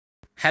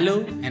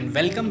Hello and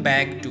welcome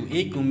back to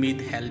Ek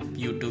Umeed Help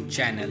YouTube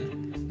channel.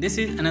 This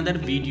is another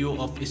video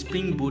of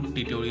Spring Boot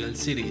tutorial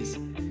series.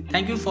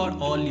 Thank you for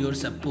all your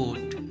support.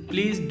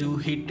 Please do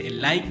hit a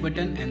like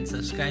button and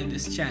subscribe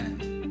this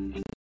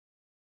channel.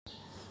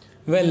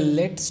 Well,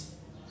 let's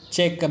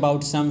check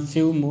about some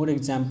few more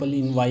example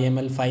in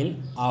YAML file.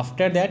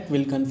 After that,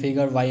 we'll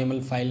configure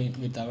YAML file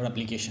with our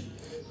application.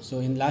 So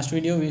in last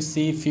video, we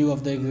see few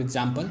of the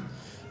example.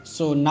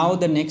 So now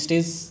the next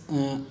is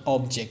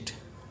object.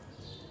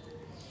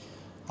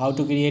 How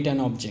to create an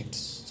object.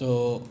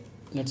 So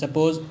let's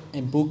suppose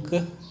a book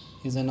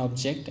is an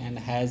object and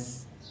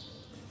has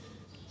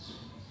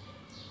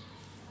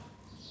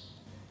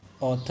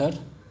author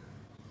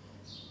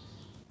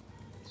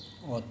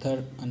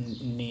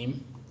and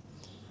name,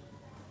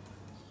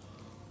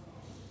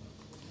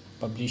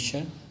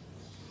 publisher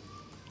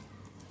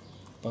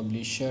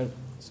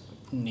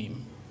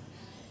name.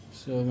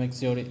 So make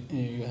sure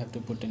you have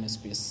to put in a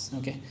space.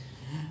 Okay,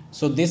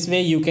 so this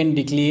way you can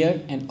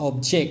declare an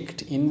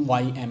object in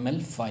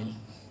YAML file.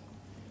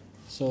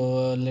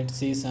 So let's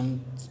see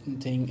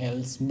something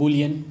else.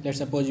 Boolean. Let's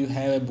suppose you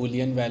have a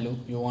boolean value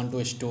you want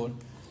to store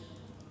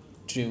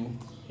true.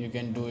 You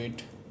can do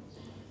it.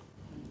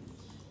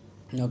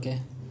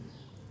 Okay,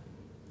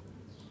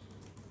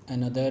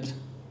 another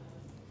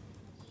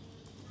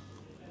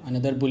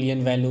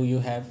boolean value you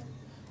have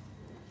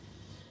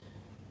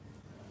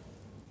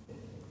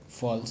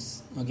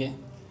false. Okay,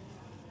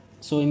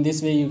 so in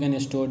this way you can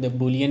store the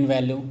boolean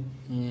value.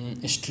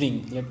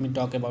 String, let me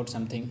talk about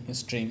something.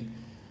 String,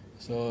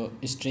 so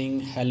string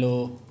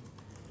hello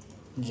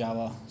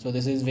Java. So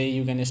this is way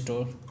you can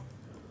store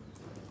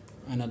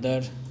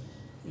another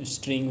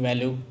string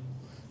value.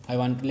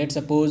 Let's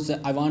suppose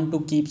I want to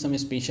keep some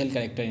special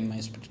character in my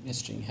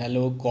string,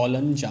 hello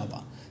colon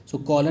Java. So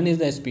colon is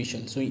the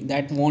special, so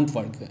that won't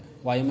work.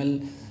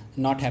 YAML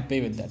not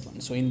happy with that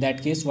one. So in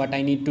that case, what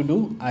I need to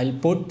do, I'll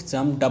put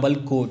some double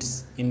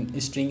quotes in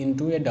string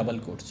into a double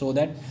quote so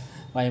that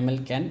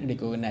YAML can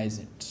recognize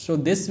it. So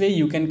this way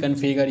you can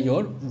configure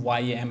your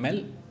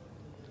YAML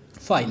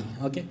file.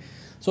 Okay,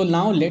 so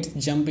now let's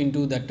jump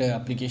into that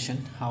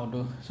application. How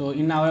to, so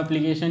in our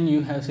application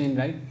you have seen,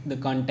 right, the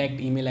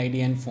contact, email ID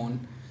and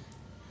phone.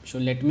 So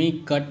let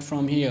me cut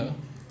from here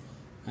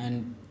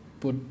and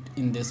put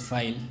in this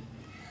file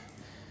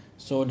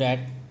so that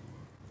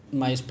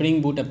my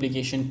Spring Boot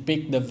application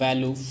pick the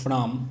value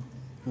from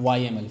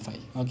YAML file.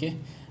 Okay,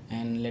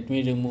 and let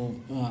me remove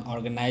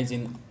organize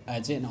in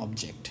as an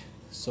object.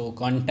 So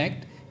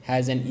contact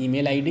has an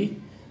email ID.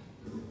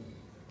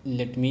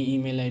 Let me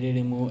email ID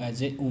remove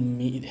as a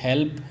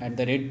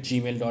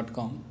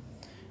help@gmail.com,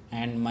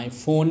 and my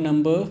phone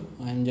number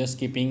I'm just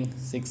keeping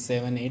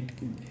 678.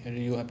 Here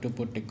you have to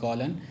put a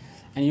colon,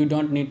 and you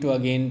don't need to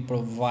again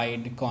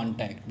provide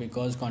contact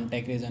because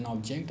contact is an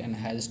object and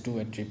has two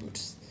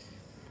attributes.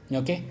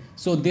 Okay,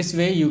 so this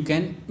way you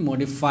can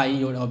modify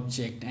your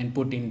object and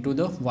put into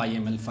the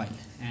YAML file.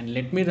 And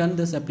let me run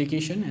this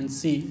application and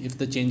see if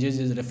the changes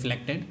is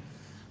reflected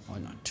or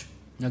not.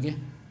 Okay,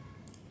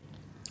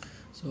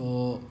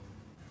 so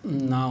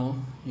now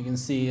you can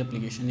see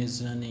application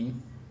is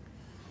running,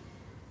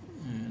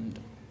 and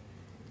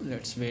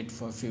let's wait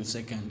for a few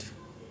seconds.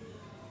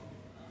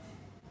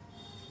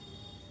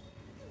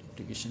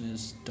 Application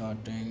is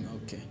starting.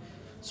 Okay,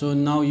 so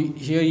now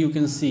here you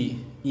can see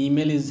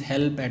email is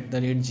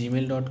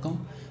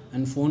help@gmail.com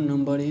and phone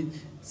number is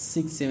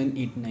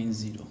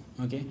 67890.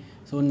 Okay,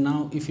 so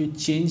now if you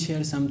change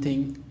here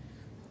something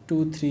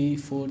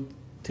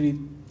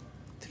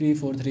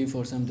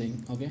 2343334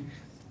 something. Okay,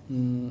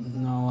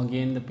 now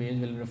again the page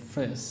will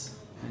refresh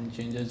and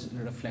changes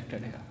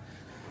reflected here.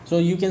 So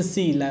you can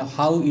see like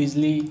how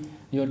easily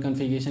your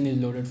configuration is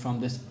loaded from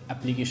this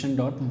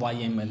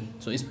application.yml.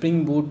 So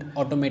Spring Boot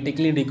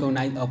automatically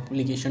recognize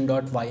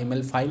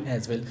application.yml file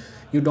as well.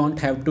 You don't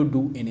have to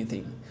do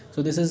anything.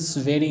 So this is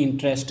very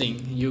interesting.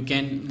 You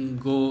can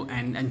go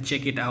and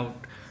check it out.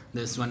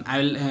 This one I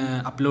will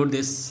upload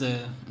this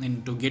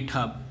into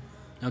GitHub.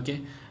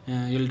 Okay,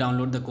 you'll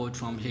download the code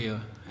from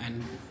here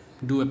and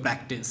do a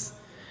practice,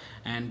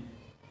 and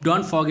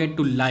don't forget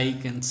to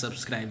like and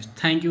subscribe.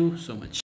 Thank you so much.